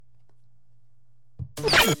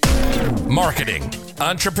Marketing,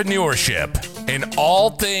 entrepreneurship, and all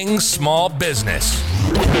things small business.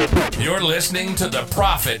 You're listening to the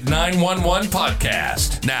Profit 911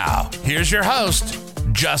 podcast. Now, here's your host,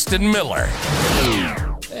 Justin Miller.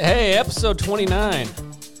 Hey, episode 29.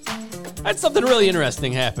 Had something really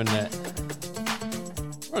interesting happen that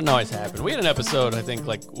doesn't always happen. We had an episode, I think,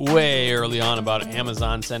 like way early on about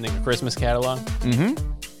Amazon sending a Christmas catalog. Mm-hmm.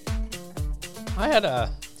 I had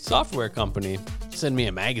a software company send me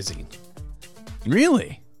a magazine.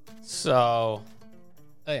 Really? So,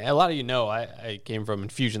 a lot of you know I came from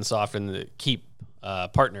Infusionsoft and the Keep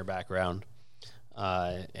partner background.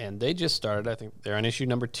 And they just started, I think they're on issue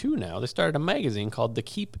number 2 now. They started a magazine called The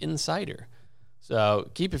Keep Insider.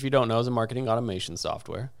 So Keep, if you don't know, is a marketing automation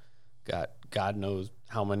software. Got God knows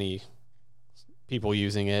how many people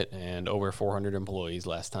using it and over 400 employees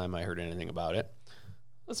last time I heard anything about it.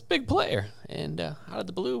 It's a big player. And out of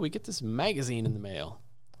the blue, we get this magazine in the mail,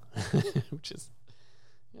 which is,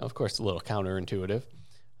 of course, a little counterintuitive.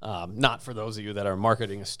 Not for those of you that are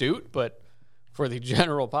marketing astute, but for the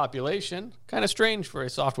general population, kind of strange for a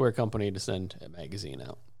software company to send a magazine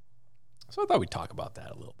out. So I thought we'd talk about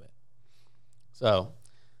that a little bit. So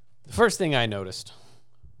the first thing I noticed,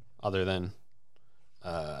 other than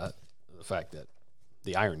the fact that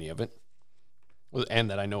the irony of it, and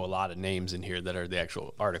that I know a lot of names in here that are the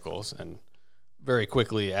actual articles, and very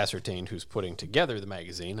quickly ascertained who's putting together the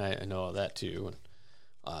magazine. I know that too.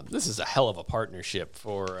 And this is a hell of a partnership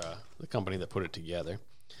for the company that put it together.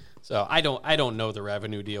 So I don't know the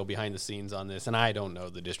revenue deal behind the scenes on this, and I don't know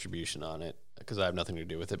the distribution on it because I have nothing to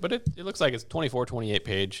do with it. But it looks like it's 24, 28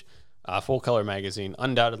 page, full color magazine,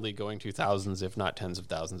 undoubtedly going to thousands, if not tens of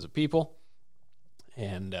thousands of people.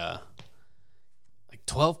 And like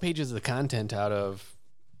 12 pages of the content out of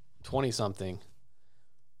 20 something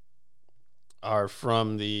are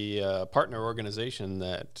from the partner organization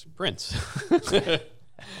that prints.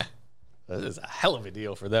 This is a hell of a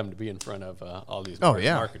deal for them to be in front of all these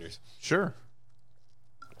marketers. Sure.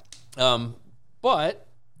 But,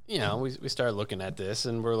 we started looking at this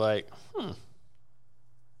and we're like,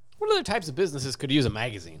 what other types of businesses could use a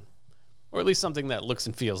magazine? Or at least something that looks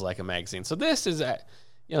and feels like a magazine. So this is, this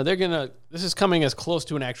is coming as close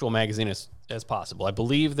to an actual magazine as possible. I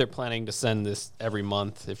believe they're planning to send this every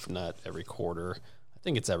month, if not every quarter. I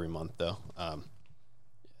think it's every month, though.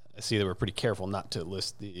 I see they were pretty careful not to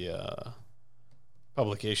list the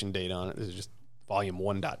publication date on it. This is just volume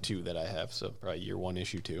 1.2 that I have, so probably year 1,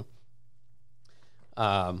 issue 2.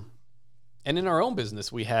 And in our own business,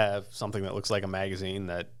 we have something that looks like a magazine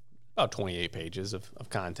that about 28 pages of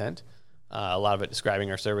content. A lot of it describing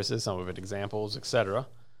our services, some of it examples, etc.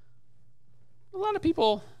 A lot of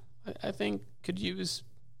people, I think, could use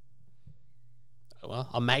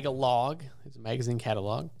a magalog. It's a magazine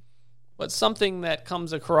catalog. But something that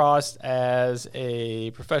comes across as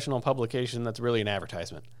a professional publication that's really an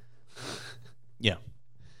advertisement. Yeah.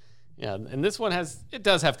 Yeah, and this one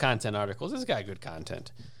does have content articles. It's got good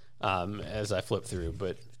content as I flip through,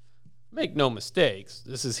 but make no mistakes,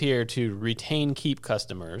 this is here to retain Keep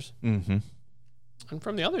customers. Mm-hmm. And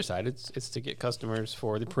from the other side, it's to get customers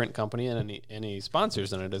for the print company and any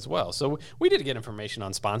sponsors in it as well. So we did get information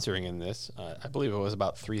on sponsoring in this. I believe it was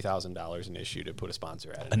about $3,000 an issue to put a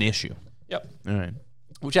sponsor at it. An issue. Yep. All right.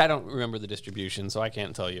 Which I don't remember the distribution, so I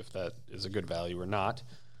can't tell you if that is a good value or not.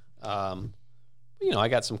 I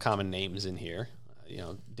got some common names in here.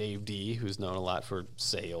 Dave D, who's known a lot for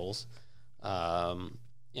sales.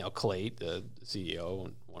 Clate, the CEO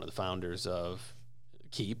and one of the founders of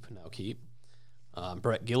Keep, now Keep.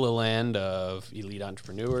 Brett Gilliland of Elite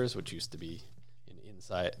Entrepreneurs, which used to be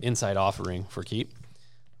an inside offering for Keep.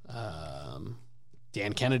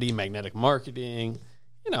 Dan Kennedy, Magnetic Marketing.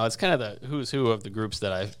 It's kind of the who's who of the groups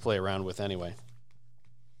that I play around with anyway.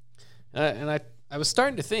 And I was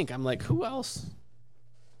starting to think, I'm like, who else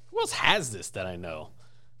has this that I know?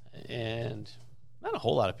 And not a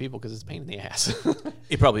whole lot of people because it's a pain in the ass.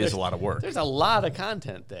 It probably is a lot of work. There's a lot of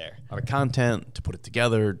content there. A lot of content to put it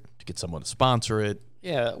together, to get someone to sponsor it.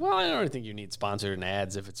 Yeah, well, I don't think you need sponsored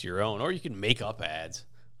ads if it's your own, or you can make up ads.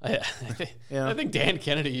 I think Dan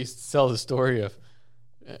Kennedy used to tell the story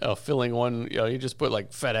of filling one, you just put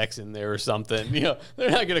like FedEx in there or something.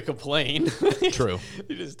 They're not going to complain. True.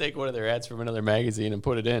 You just take one of their ads from another magazine and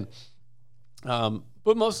put it in.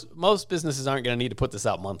 But most businesses aren't going to need to put this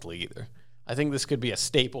out monthly either. I think this could be a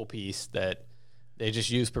staple piece that they just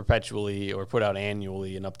use perpetually or put out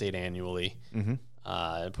annually and update annually,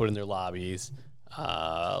 and put in their lobbies.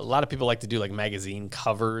 A lot of people like to do like magazine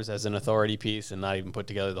covers as an authority piece and not even put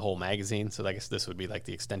together the whole magazine. So I guess this would be like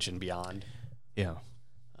the extension beyond. Yeah.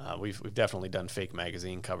 We've definitely done fake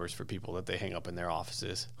magazine covers for people that they hang up in their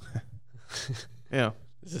offices. Yeah.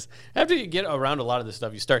 This is, after you get around a lot of this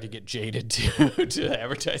stuff, you start to get jaded to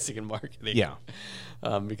advertising and marketing. Yeah.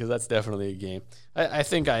 Because that's definitely a game. I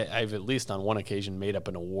think I've at least on one occasion made up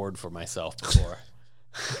an award for myself before.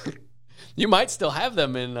 You might still have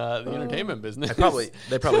them in the entertainment business. They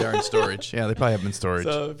probably are in storage. Yeah, they probably have them in storage.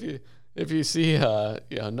 So if you see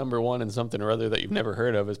number one in something or other that you've never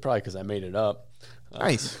heard of, it's probably because I made it up.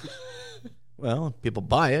 Nice. Well, people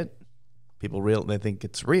buy it. They think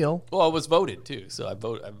it's real. Well, it was voted too, so I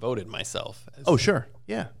voted myself. Oh, sure.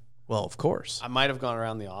 Yeah. Well, of course. I might have gone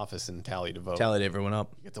around the office and tallied a vote. Tallied everyone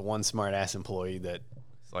up. Get the one smart ass employee that.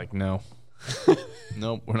 It's like, no.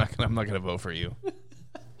 Nope, I'm not gonna vote for you.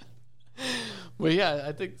 Well, yeah,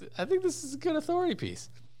 I think this is a good authority piece.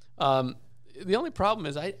 The only problem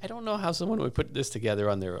is I don't know how someone would put this together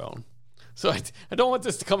on their own. So I don't want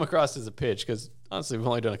this to come across as a pitch because honestly we've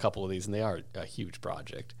only done a couple of these and they are a huge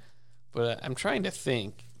project. But I'm trying to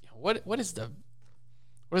think what is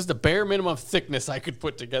the bare minimum thickness I could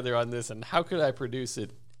put together on this, and how could I produce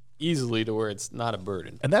it easily to where it's not a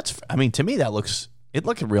burden? And to me that looks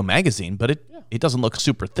like a real magazine, but it doesn't look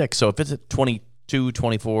super thick. So if it's at 22,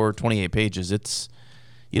 24, 28 pages, that's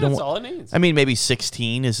all it needs. I mean, maybe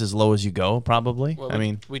 16 is as low as you go, probably.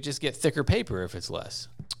 Well, we just get thicker paper if it's less.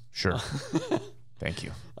 Sure. Thank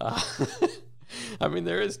you. I mean,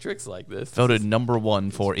 there is tricks like this. Voted number one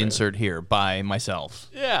for insert here by myself.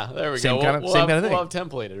 Yeah, there we Same go. Kind of thing. We'll have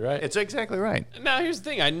templated, right? It's exactly right. Now, here's the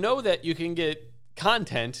thing. I know that you can get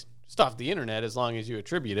content just off the internet as long as you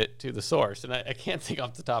attribute it to the source. And I can't think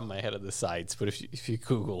off the top of my head of the sites, but if you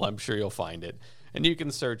Google, I'm sure you'll find it. And you can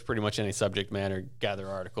search pretty much any subject matter, gather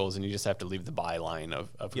articles, and you just have to leave the byline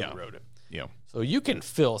of who wrote it. Yeah. So you can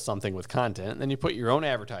fill something with content, and then you put your own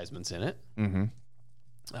advertisements in it.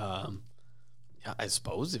 Mm-hmm. I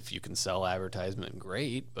suppose if you can sell advertisement,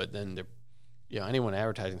 great. But then anyone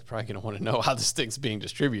advertising is probably going to want to know how this thing's being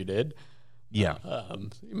distributed. Yeah.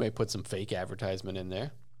 You may put some fake advertisement in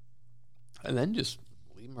there, and then just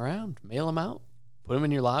leave them around, mail them out, put them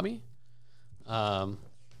in your lobby.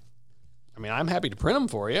 I mean, I'm happy to print them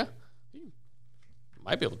for you. You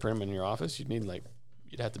might be able to print them in your office. You'd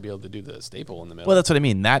have to be able to do the staple in the middle. Well, that's what I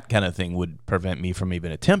mean. That kind of thing would prevent me from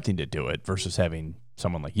even attempting to do it versus having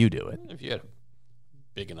someone like you do it. If you had a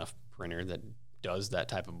big enough printer that does that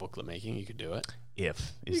type of booklet making, you could do it. You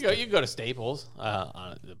go to Staples.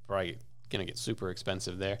 They're probably going to get super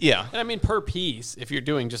expensive there. Yeah. And I mean, per piece, if you're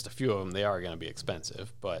doing just a few of them, they are going to be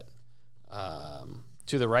expensive. But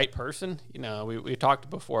to the right person, we talked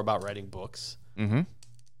before about writing books. Mm-hmm.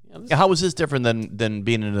 How is this different than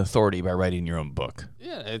being an authority by writing your own book?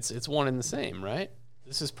 Yeah, it's one and the same, right?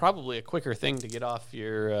 This is probably a quicker thing to get off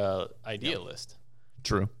your idea list.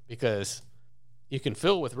 True. Because you can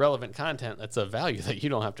fill with relevant content that's of value that you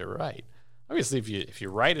don't have to write. Obviously, if you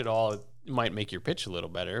write it all, it might make your pitch a little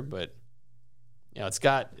better, but it's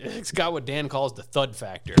got what Dan calls the thud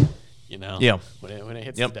factor. Yeah. When it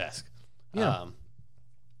hits the desk. Yeah.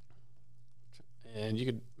 And you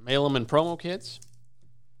could mail them in promo kits.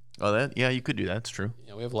 Oh, you could do that. That's true.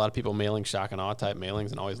 We have a lot of people mailing shock and awe type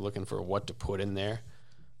mailings and always looking for what to put in there.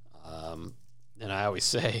 And I always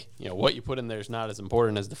say, what you put in there is not as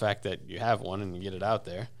important as the fact that you have one and you get it out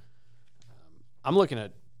there. I'm looking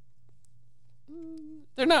at,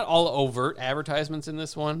 they're not all overt advertisements in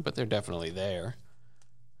this one, but they're definitely there.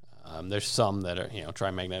 There's some that are,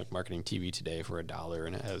 try Magnetic Marketing TV today for $1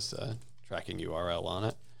 and it has a tracking URL on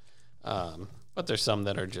it. But there's some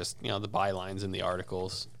that are just, the bylines in the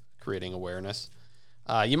articles, creating awareness.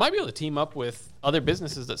 You might be able to team up with other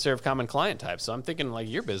businesses that serve common client types. So I'm thinking like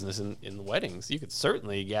your business in weddings. You could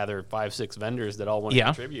certainly gather 5-6 vendors that all want to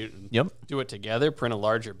contribute and do it together, print a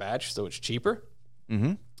larger batch so it's cheaper.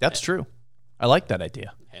 Mm-hmm. That's true. I like that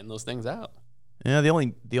idea. Hand those things out. Yeah, the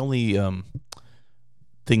only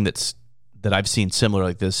thing that I've seen similar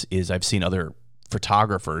like this is I've seen other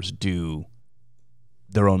photographers do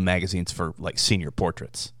their own magazines for like senior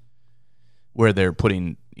portraits, where they're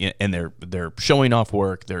putting and they're showing off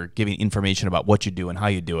work, they're giving information about what you do and how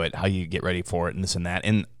you do it, how you get ready for it, and this and that.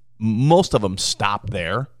 And most of them stop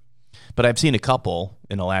there, but I've seen a couple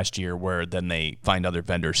in the last year where then they find other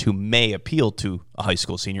vendors who may appeal to a high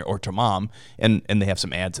school senior or to mom, and they have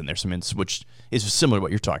some ads in there, which is similar to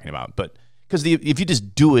what you're talking about. But because if you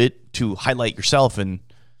just do it to highlight yourself and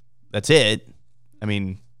that's it, I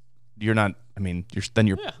mean, you're not. I mean,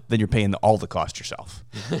 you're paying all the cost yourself.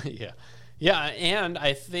 Yeah, and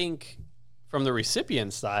I think from the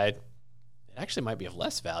recipient side, it actually might be of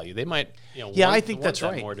less value. They might, I think that's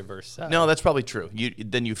right. More diverse side. No, that's probably true.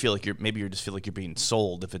 Then you feel like you just feel like you're being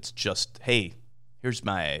sold if it's just, hey, Here's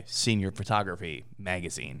my senior photography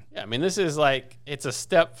magazine. Yeah, I mean, this is like, it's a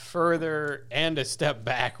step further and a step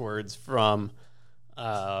backwards from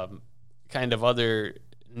kind of other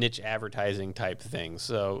niche advertising type things.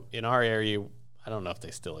 So in our area, I don't know if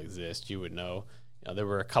they still exist. You would know. There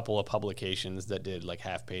were a couple of publications that did like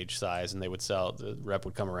half-page size, and they would sell. The rep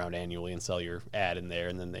would come around annually and sell your ad in there,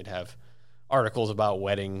 and then they'd have articles about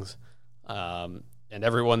weddings. And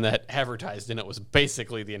everyone that advertised in it was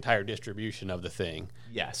basically the entire distribution of the thing.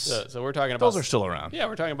 Yes. So we're talking about... Those are still around. Yeah,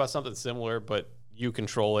 we're talking about something similar, but you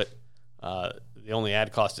control it. The only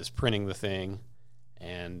ad cost is printing the thing,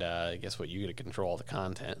 and guess what? You get to control all the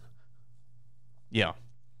content. Yeah.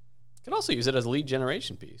 You could also use it as a lead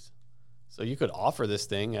generation piece. So you could offer this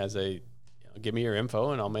thing as a, give me your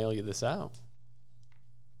info and I'll mail you this out.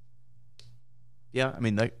 Yeah, I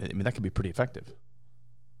mean that could be pretty effective.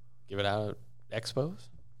 Give it out at expos.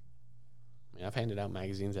 I mean, I've handed out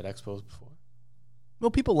magazines at expos before.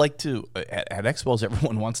 Well, people like to at expos.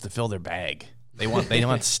 Everyone wants to fill their bag. They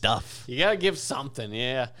want stuff. You gotta give something,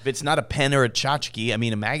 yeah. If it's not a pen or a tchotchke, I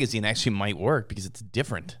mean, a magazine actually might work because it's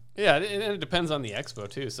different. Yeah, and it depends on the expo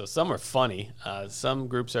too. So some are funny. Some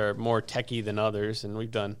groups are more techie than others, and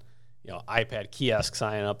we've done, iPad kiosk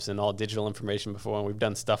signups and all digital information before, and we've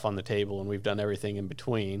done stuff on the table, and we've done everything in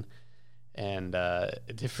between. And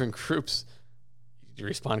different groups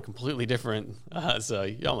respond completely different. So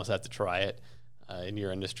you almost have to try it in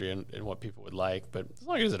your industry and what people would like. But as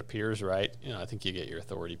long as it appears right, I think you get your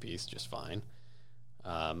authority piece just fine.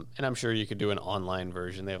 And I'm sure you could do an online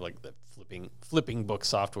version. They have like the flipping book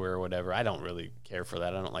software or whatever. I don't really care for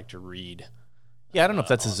that. I don't like to read. Yeah, I don't know if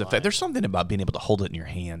that's as effective. There's something about being able to hold it in your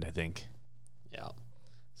hand, I think. Yeah.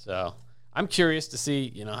 So I'm curious to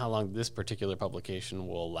see, how long this particular publication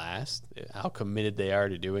will last, how committed they are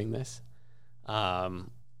to doing this.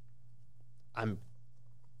 I'm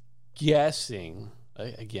guessing,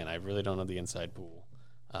 again, I really don't know the inside pool.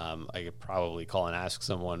 I could probably call and ask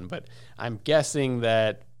someone, but I'm guessing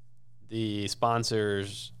that the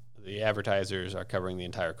sponsors, the advertisers are covering the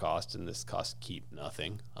entire cost, and this costs Keep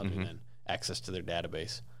nothing other than access to their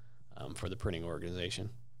database for the printing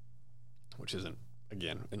organization, which isn't,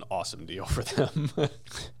 again, an awesome deal for them.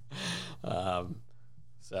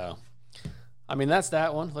 So, I mean, that's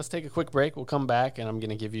that one. Let's take a quick break. We'll come back, and I'm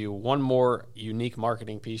going to give you one more unique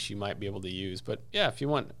marketing piece you might be able to use. But, yeah, if you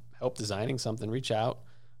want help designing something, reach out.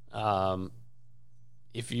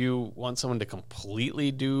 If you want someone to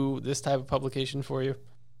completely do this type of publication for you,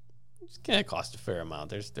 it's going to cost a fair amount.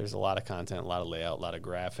 There's a lot of content, a lot of layout, a lot of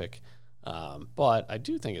graphic. But I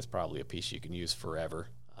do think it's probably a piece you can use forever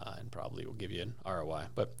and probably will give you an ROI.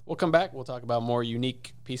 But we'll come back. We'll talk about more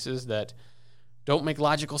unique pieces that don't make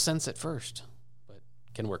logical sense at first, but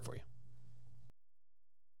can work for you.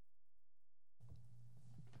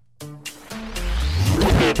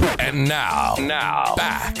 And now,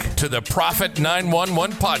 back to the Profit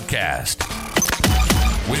 911 podcast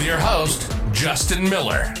with your host, Justin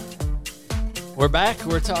Miller. We're back.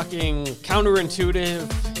 We're talking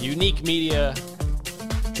counterintuitive, unique media,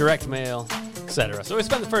 direct mail, etc. So we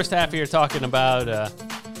spent the first half here talking about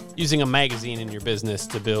using a magazine in your business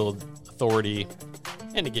to build authority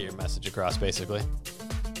and to get your message across, basically.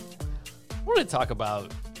 I want to talk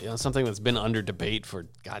about something that's been under debate for,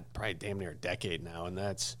 probably damn near a decade now, and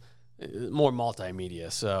that's more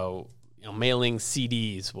multimedia. So, mailing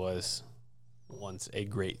CDs was once a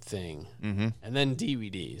great thing. Mm-hmm. And then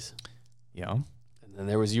DVDs. Yeah. And then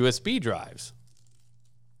there was USB drives.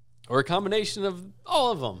 Or a combination of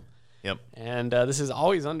all of them. Yep. And this is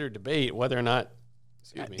always under debate whether or not...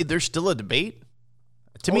 There's still a debate?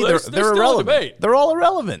 To me, there's they're still irrelevant. A debate. They're all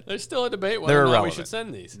irrelevant. There's still a debate whether or not we should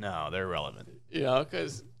send these. No, they're irrelevant.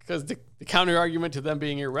 Because the counter argument to them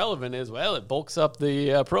being irrelevant is, well, it bulks up the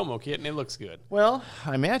promo kit and it looks good. Well,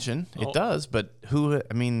 I imagine it does, but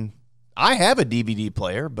I have a DVD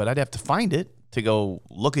player, but I'd have to find it to go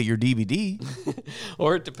look at your DVD.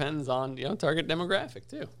 Or it depends on, target demographic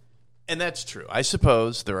too. And that's true. I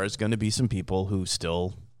suppose there is going to be some people who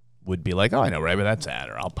still would be like, oh, I know right where that's at,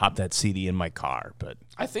 or I'll pop that CD in my car. But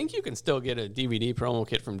I think you can still get a DVD promo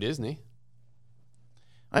kit from Disney.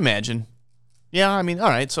 I imagine. Yeah, all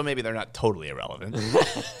right, so maybe they're not totally irrelevant.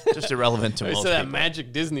 Just irrelevant to most people. That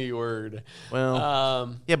magic Disney word.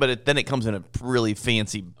 Well, yeah, but then it comes in a really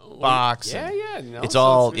fancy box. Yeah. No, it's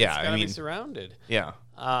all, it's gotta be surrounded. Yeah.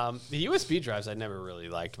 The USB drives I never really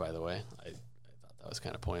liked, by the way. I thought that was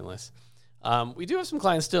kind of pointless. We do have some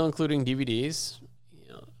clients still including DVDs.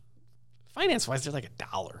 Finance-wise, they're like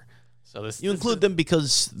 $1. So you include them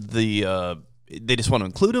because they just want to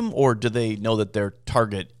include them, or do they know that their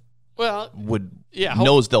target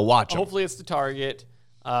knows they'll watch them? Hopefully it's the target.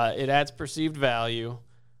 It adds perceived value.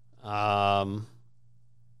 Some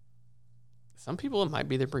people, it might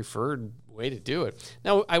be their preferred way to do it.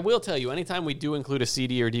 Now, I will tell you, anytime we do include a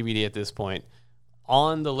CD or DVD at this point,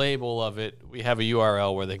 on the label of it, we have a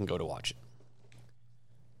URL where they can go to watch it.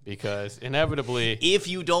 Because inevitably... If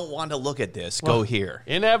you don't want to look at this, go here.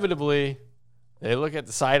 Inevitably, they look at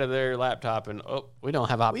the side of their laptop and, we don't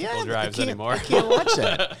have optical drives anymore. I can't watch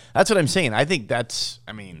that. That's what I'm saying. I think that's,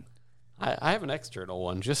 I have an external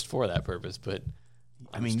one just for that purpose, but...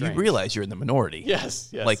 you realize you're in the minority.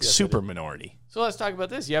 Yes. Super minority. So let's talk about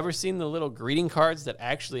this. You ever seen the little greeting cards that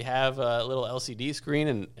actually have a little LCD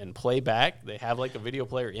screen and play back? They have like a video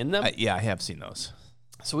player in them? Yeah, I have seen those.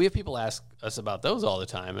 So we have people ask us about those all the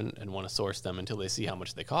time and want to source them until they see how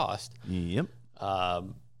much they cost. Yep.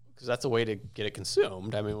 Because that's a way to get it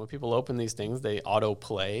consumed. When people open these things, they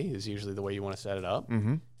auto-play is usually the way you want to set it up.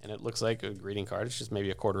 Mm-hmm. And it looks like a greeting card. It's just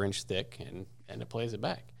maybe a 1/4 inch thick, and it plays it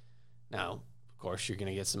back. Now, of course, you're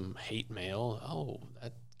going to get some hate mail. Oh,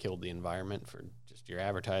 that killed the environment for just your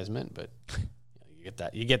advertisement. But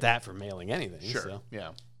you get that for mailing anything. Sure, so.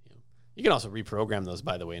 yeah. You can also reprogram those,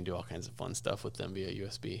 by the way, and do all kinds of fun stuff with them via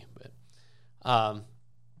USB. But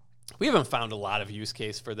we haven't found a lot of use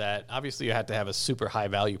case for that. Obviously, you have to have a super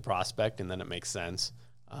high-value prospect, and then it makes sense.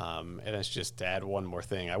 And it's just to add one more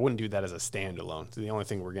thing. I wouldn't do that as a standalone. So the only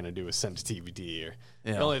thing we're going to do is send a DVD, or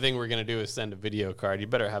the only thing we're going to do is send a video card. You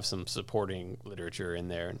better have some supporting literature in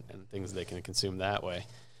there and things they can consume that way.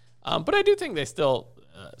 But I do think they still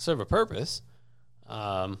serve a purpose.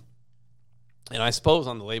 And I suppose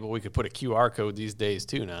on the label we could put a QR code these days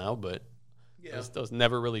too now, but those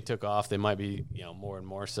never really took off. They might be, more and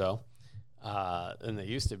more so than they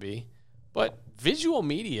used to be. But visual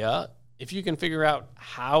media, if you can figure out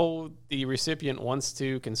how the recipient wants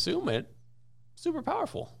to consume it, super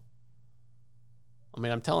powerful.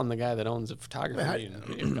 I'm telling the guy that owns a photography and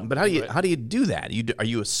video company. But how do you do that? Are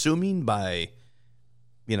you assuming by,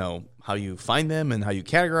 how you find them and how you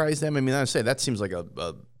categorize them? I say that seems like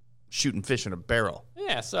a shooting fish in a barrel.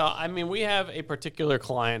 Yeah, so we have a particular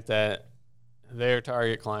client that their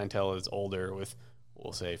target clientele is older with,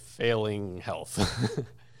 we'll say, failing health.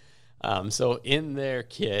 So in their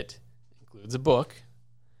kit includes a book,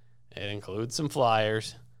 it includes some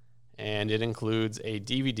flyers, and it includes a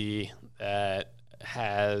DVD that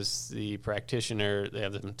has the practitioner. They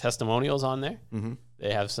have some testimonials on there. Mm-hmm.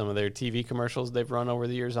 They have some of their TV commercials they've run over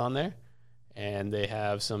the years on there, and they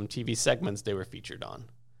have some TV segments they were featured on.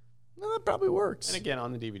 Well, that probably works. And again,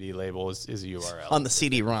 on the DVD label is a URL. On the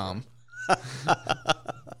CD-ROM.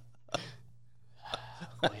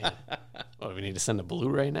 We need to send a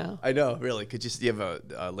Blu-ray now? I know, really. Could you have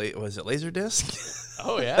was it Laserdisc?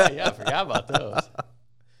 Oh, yeah, I forgot about those.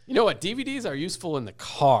 You know what? DVDs are useful in the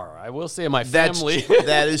car. I will say my family.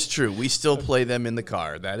 That is true. We still play them in the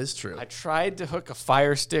car. That is true. I tried to hook a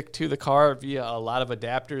Fire Stick to the car via a lot of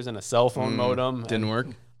adapters and a cell phone modem. Didn't work?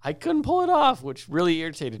 I couldn't pull it off, which really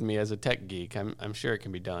irritated me as a tech geek. I'm sure it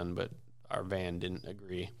can be done, but our van didn't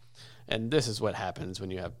agree. And this is what happens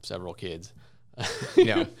when you have several kids.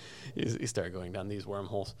 Yeah. You start going down these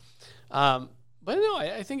wormholes. But no,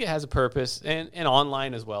 I think it has a purpose. And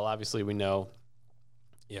online as well. Obviously, we know,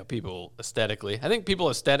 people aesthetically. I think people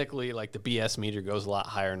aesthetically, like the BS meter goes a lot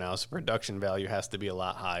higher now, so production value has to be a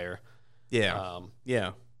lot higher. Yeah.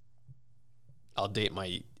 Yeah. I'll date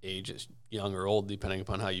my age as young or old, depending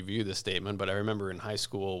upon how you view this statement. But I remember in high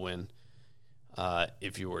school when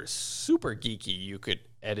if you were super geeky, you could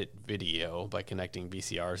edit video by connecting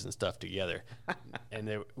VCRs and stuff together. And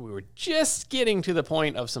we were just getting to the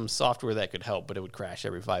point of some software that could help, but it would crash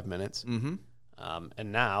every 5 minutes. Mm-hmm.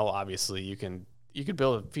 And now, obviously, you could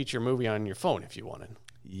build a feature movie on your phone if you wanted.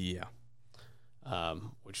 Yeah.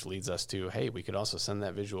 Which leads us to, hey, we could also send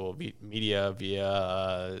that visual media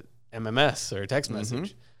via MMS or text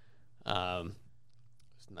message.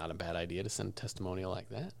 It's not a bad idea to send a testimonial like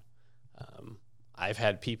that. I've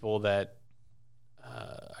had people that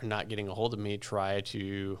are not getting a hold of me try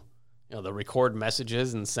to, they'll record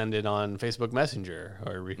messages and send it on Facebook Messenger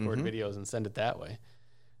or record videos and send it that way.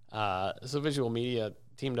 So visual media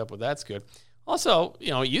teamed up with that's good. Also,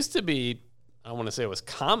 it used to be, I want to say it was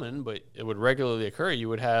common, but it would regularly occur. You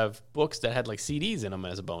would have books that had like CDs in them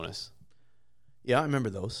as a bonus. Yeah, I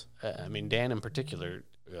remember those. Dan in particular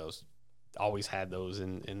always had those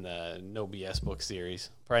in the No BS book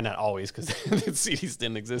series. Probably not always because the CDs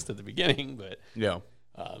didn't exist at the beginning, but yeah,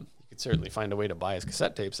 you could certainly find a way to buy his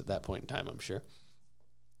cassette tapes at that point in time, I'm sure.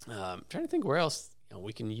 I'm trying to think where else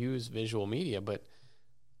we can use visual media, but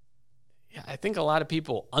yeah, I think a lot of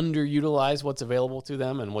people underutilize what's available to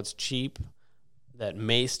them and what's cheap that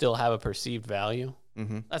may still have a perceived value.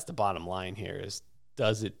 Mm-hmm. That's the bottom line here is,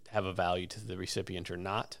 does it have a value to the recipient or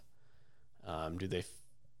not?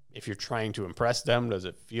 If you're trying to impress them, does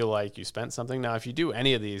it feel like you spent something? Now, if you do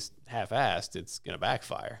any of these half-assed, it's going to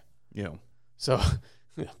backfire. Yeah. So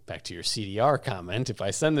back to your CDR comment, if I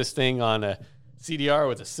send this thing on a CDR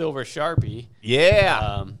with a silver Sharpie,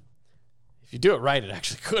 if you do it right, it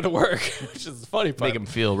actually could work, which is the funny part. Make them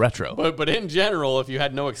feel retro. But in general, if you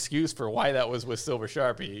had no excuse for why that was with silver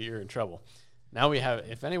Sharpie, you're in trouble. Now we have,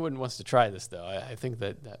 if anyone wants to try this, though, I think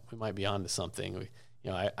that we might be onto something.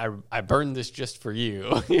 I burned this just for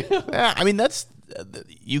you. Yeah, I mean,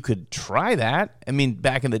 you could try that. I mean,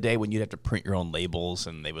 back in the day when you'd have to print your own labels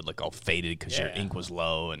and they would look all faded because your ink was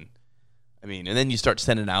low, and then you start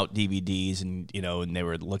sending out DVDs and they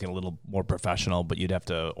were looking a little more professional, but you'd have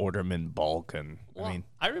to order them in bulk. And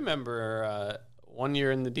I remember one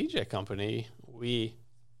year in the DJ company, we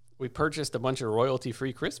purchased a bunch of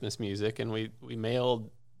royalty-free Christmas music, and we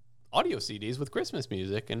mailed audio CDs with Christmas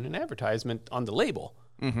music and an advertisement on the label.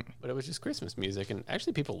 Mm-hmm. But it was just Christmas music, and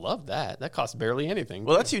actually people loved that. That costs barely anything.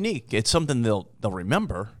 Well, that's unique. It's something they'll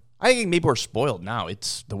remember. I think maybe we're spoiled now.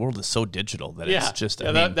 The world is so digital that it's just.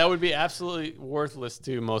 That would be absolutely worthless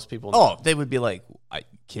to most people. Oh, they would be like, "Are you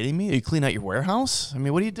kidding me? Are you cleaning out your warehouse? I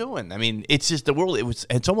mean, what are you doing?" I mean, it's just the world.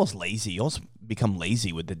 It's almost lazy. You also become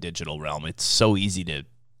lazy with the digital realm. It's so easy to.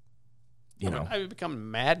 I become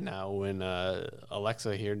mad now when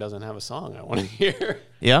Alexa here doesn't have a song I want to hear.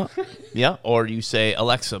 Yeah. Or you say,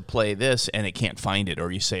 Alexa, play this, and it can't find it.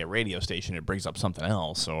 Or you say a radio station, it brings up something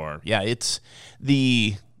else. Or, it's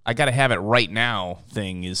the I got to have it right now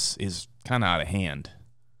thing is kind of out of hand.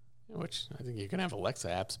 Which I think you can have Alexa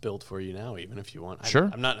apps built for you now, even if you want. Sure.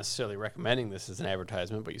 I'm not necessarily recommending this as an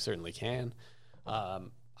advertisement, but you certainly can.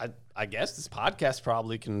 I guess this podcast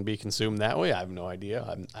probably can be consumed that way. I have no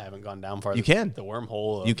idea. I haven't gone down far. You can. The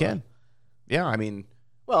wormhole. You can. Yeah, I mean,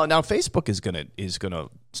 well, now Facebook is gonna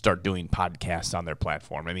start doing podcasts on their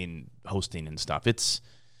platform. I mean, hosting and stuff. It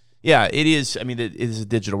is. I mean, it is a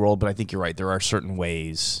digital world, but I think you're right. There are certain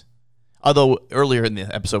ways. Although earlier in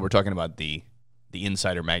the episode we're talking about the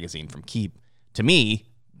Insider magazine from Keep. To me,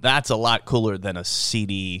 that's a lot cooler than a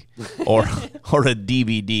CD or a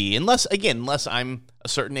DVD. Unless I'm a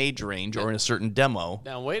certain age range or in a certain demo.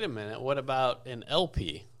 Now, wait a minute. What about an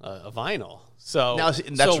LP, a vinyl? So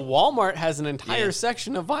so Walmart has an entire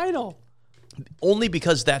section of vinyl. Only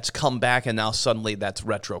because that's come back and now suddenly that's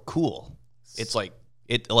retro cool. It's like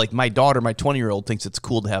my daughter, my 20-year-old thinks it's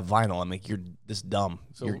cool to have vinyl. I'm like, you're this dumb.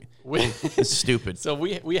 It's stupid. So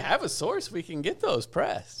we have a source we can get those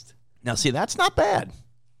pressed. Now, see, that's not bad.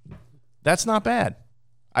 That's not bad.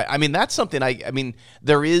 I mean, that's something I mean,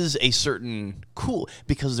 there is a certain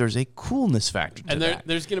because there's a coolness factor to that.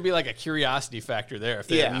 There's going to be like a curiosity factor there if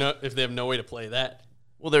they have no way to play that.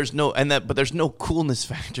 Well, there's no coolness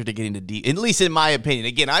factor to getting to at least in my opinion.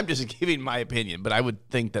 Again, I'm just giving my opinion, but I would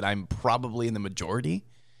think that I'm probably in the majority.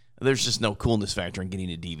 There's just no coolness factor in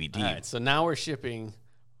getting a DVD. All right, so now we're shipping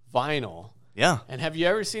vinyl. Yeah. And have you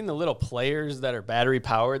ever seen the little players that are battery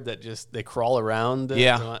powered that they crawl around?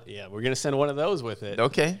 Yeah. We're going to send one of those with it.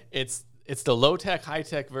 Okay. It's the low-tech,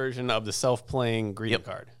 high-tech version of the self-playing greeting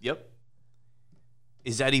card. Yep.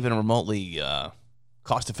 Is that even remotely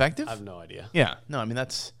cost-effective? I have no idea. Yeah. No, I mean,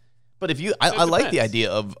 but if you, I like the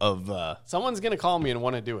idea of someone's going to call me and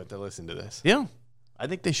want to do it to listen to this. Yeah. I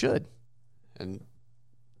think they should. And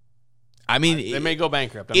I mean, they may go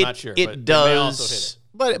bankrupt. I'm not sure. It does. They may also hit it.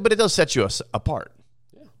 But it does set you apart.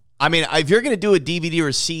 Yeah. I mean, if you're going to do a DVD or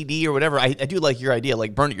a CD or whatever, I do like your idea,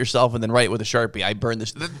 like burn it yourself and then write it with a Sharpie. I burned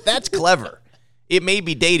this. That's clever. It may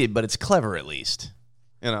be dated, but it's clever at least.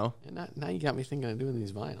 And now you got me thinking of doing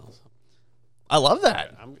these vinyls. I love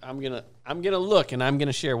that. I'm gonna look and I'm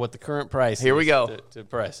gonna share what the current price is. Here we go to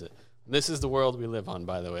price it. This is the world we live on,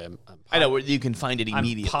 by the way. I know where you can find it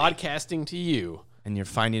immediately. I'm podcasting to you. And you're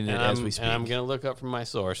finding it as we speak. And I'm going to look up from my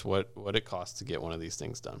source what it costs to get one of these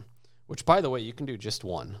things done. Which, by the way, you can do just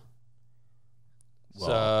one.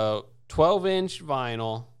 So, 12-inch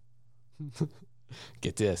vinyl.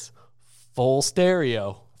 Get this. Full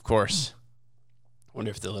stereo. Of course.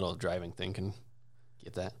 Wonder if the little driving thing can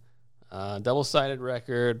get that. Double-sided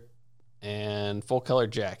record and full-color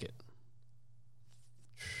jacket.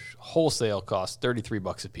 Wholesale costs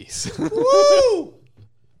 $33 a piece. Woo!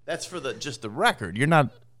 That's for just the record. You're not.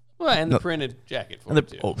 Well, and the printed jacket for it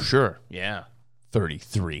too. Oh, sure. Yeah.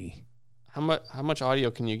 33. How much audio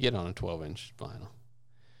can you get on a 12-inch vinyl?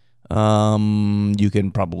 You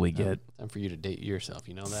can probably get. Time for you to date yourself.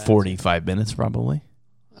 You know that. 45 minutes probably.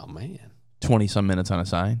 Oh man. 20-some minutes on a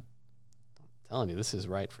side. I'm telling you, this is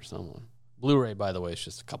right for someone. Blu-ray, by the way, is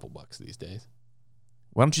just a couple bucks these days.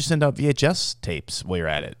 Why don't you send out VHS tapes while you're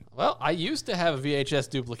at it? Well, I used to have a VHS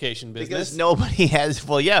duplication business. Because nobody has.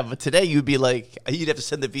 Well, yeah, but today you'd have to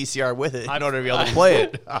send the VCR with it in order to be able to play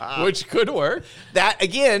it. Which could work. That,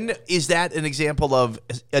 again, is that an example of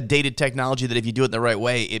a dated technology that if you do it the right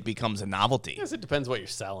way, it becomes a novelty? I guess it depends what you're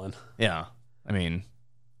selling. Yeah. I mean,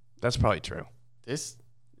 that's probably true.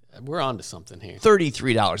 We're on to something here.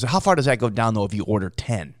 $33. How far does that go down, though, if you order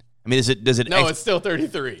 10? I mean, does it? No, it's still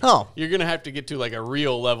 33. Oh. You're going to have to get to like a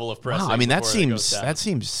real level of pressing. Wow, I mean, that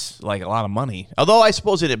seems like a lot of money. Although I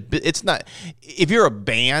suppose it's not. If you're a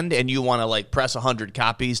band and you want to like press 100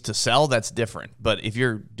 copies to sell, that's different. But if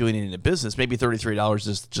you're doing it in a business, maybe $33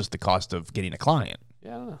 is just the cost of getting a client.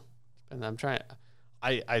 Yeah, I don't know. And I'm trying.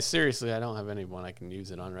 I seriously, I don't have anyone I can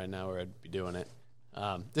use it on right now, or I'd be doing it.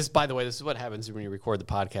 By the way, this is what happens when you record the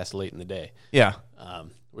podcast late in the day. Yeah.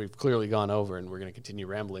 We've clearly gone over, and we're going to continue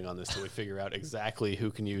rambling on this till we figure out exactly who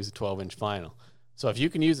can use a 12-inch vinyl. So if you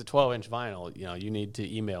can use a 12-inch vinyl, you need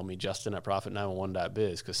to email me,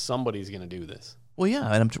 justin@profit911.biz, because somebody's going to do this. Well,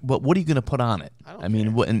 yeah. And what are you going to put on it? I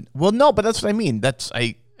mean, no, but that's what I mean.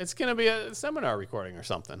 It's going to be a seminar recording or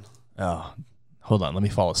something. Oh, hold on. Let me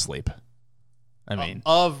fall asleep.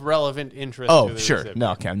 Of relevant interest. Oh, to the sure. recipient.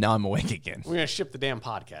 No, okay. Now I'm awake again. We're going to ship the damn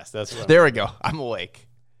podcast. That's what There we go. I'm awake.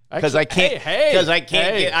 Because I can't. Because I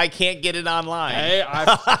can't get it online. Hey,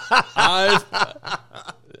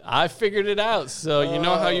 I figured it out. So you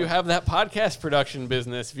know how you have that podcast production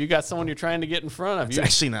business. If you got someone you're trying to get in front of, it's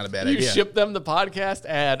actually not a bad idea. idea. You ship them the podcast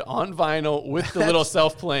ad on vinyl with the little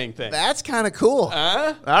self-playing thing. That's kind of cool.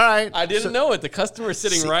 All right. I didn't know it. The customer's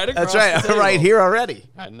sitting right across. That's right. Right here already.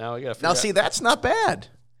 Now we got to. Now see, that's not bad.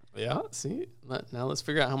 Yeah. See. Now let's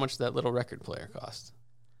figure out how much that little record player costs.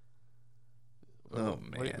 Oh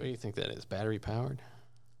man. What do you think that is? Battery powered?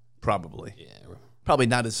 Probably. Yeah. Probably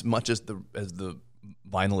not as much as the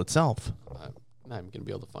vinyl itself. I'm not even gonna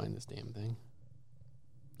be able to find this damn thing.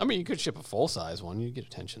 I mean, you could ship a full size one. You get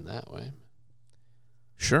attention that way.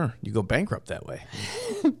 Sure, you go bankrupt that way.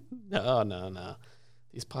 No.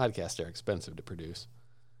 These podcasts are expensive to produce.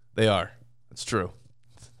 They are. That's true.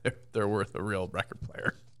 They're worth a real record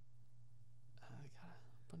player. I got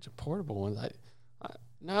a bunch of portable ones.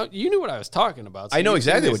 Now you knew what I was talking about. So I know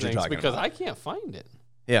exactly what you're talking because about. I can't find it.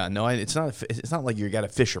 Yeah, no, it's not like you got a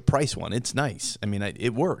Fisher Price one. It's nice. I mean,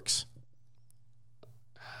 it works.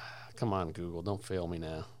 Come on, Google, don't fail me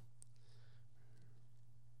now.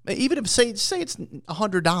 Even if say it's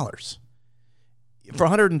 $100 for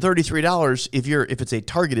 $133, if it's a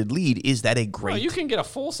targeted lead, is that a great? Well, you can get a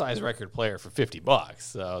full size record player for $50.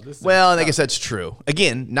 So I guess that's true.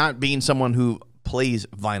 Again, not being someone who plays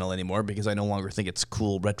vinyl anymore because I no longer think it's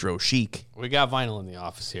cool retro chic. We got vinyl in the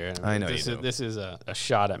office here. I know this is a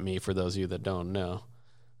shot at me for those of you that don't know.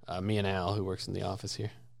 Me and Al, who works in the office here.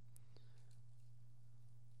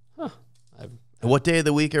 Huh. What day of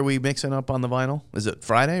the week are we mixing up on the vinyl? Is it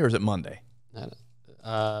Friday or is it Monday?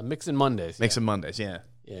 Mixing Mondays. Mixing Mondays, yeah.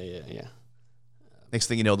 Yeah. Next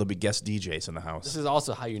thing you know, there'll be guest DJs in the house. This is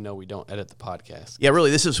also how you know we don't edit the podcast. Yeah, really,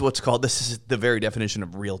 this is the very definition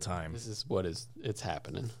of real time. This is it's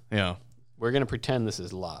happening. Yeah. We're going to pretend this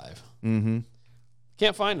is live. Mm-hmm.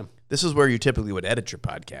 Can't find them. This is where you typically would edit your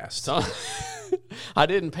podcast. So, I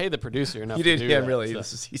didn't pay the producer enough to do that. Really.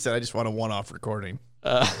 So. He said, I just want a one-off recording.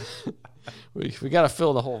 We got to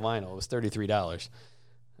fill the whole vinyl. It was $33.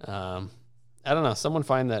 I don't know. Someone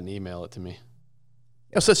find that and email it to me.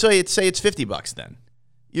 So say it's $50 then.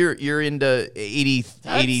 You're into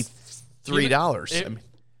 $83. I mean,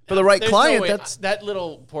 for the right client, that's that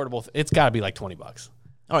little portable. It's got to be like $20.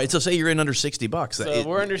 All right, so say you're in under $60. So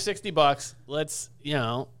we're under $60. Let's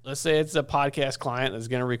say it's a podcast client that's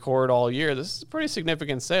going to record all year. This is a pretty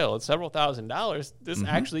significant sale. It's several $1,000s. This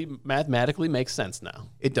actually mathematically makes sense now.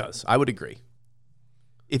 It does. I would agree.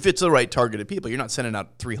 If it's the right targeted people, you're not sending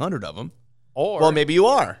out 300 of them. Well, maybe you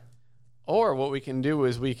are. Or what we can do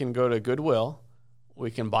is we can go to Goodwill.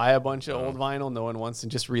 We can buy a bunch of old vinyl no one wants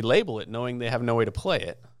and just relabel it, knowing they have no way to play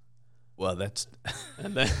it. Well,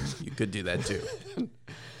 and then you could do that too.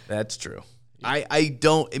 That's true. I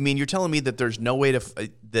mean, you're telling me that there's no way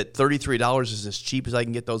that $33 is as cheap as I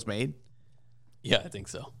can get those made? Yeah, I think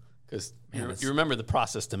so. Because you remember the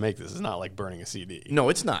process to make this is not like burning a CD. No,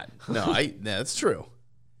 it's not. No, that's true.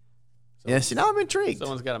 Yeah, see, now I'm intrigued.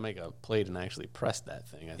 Someone's got to make a plate and actually press that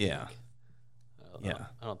thing, I think. Yeah.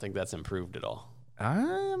 I don't think that's improved at all.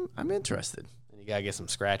 I'm interested. And you got to get some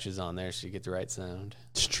scratches on there so you get the right sound.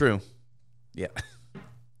 It's true. Yeah.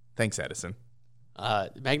 Thanks, Edison.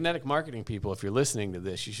 Magnetic marketing people, if you're listening to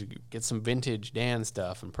this, you should get some vintage Dan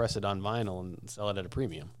stuff and press it on vinyl and sell it at a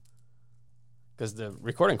premium. Because the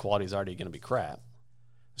recording quality is already going to be crap.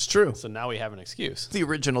 It's true. So now we have an excuse. The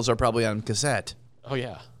originals are probably on cassette. Oh,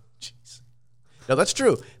 yeah. Jeez. No, that's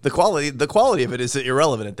true. The quality of it is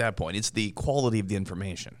irrelevant at that point. It's the quality of the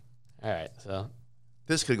information. All right. So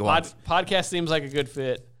this could go on. Podcast seems like a good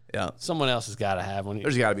fit. Yeah. Someone else has got to have one.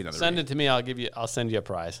 There's got to be another. Send it to me. I'll send you a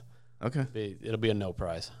prize. Okay. It'll be a no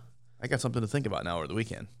prize. I got something to think about now over the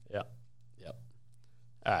weekend. Yep.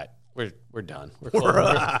 All right. We're done.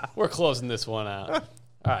 We're closing this one out.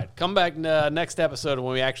 All right. Come back next episode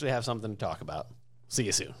when we actually have something to talk about. See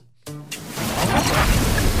you soon.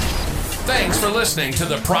 Thanks for listening to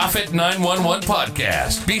the Profit 911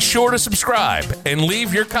 podcast. Be sure to subscribe and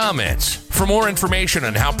leave your comments. For more information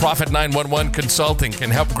on how Profit 911 Consulting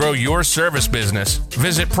can help grow your service business,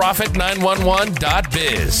 visit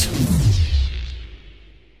profit911.biz.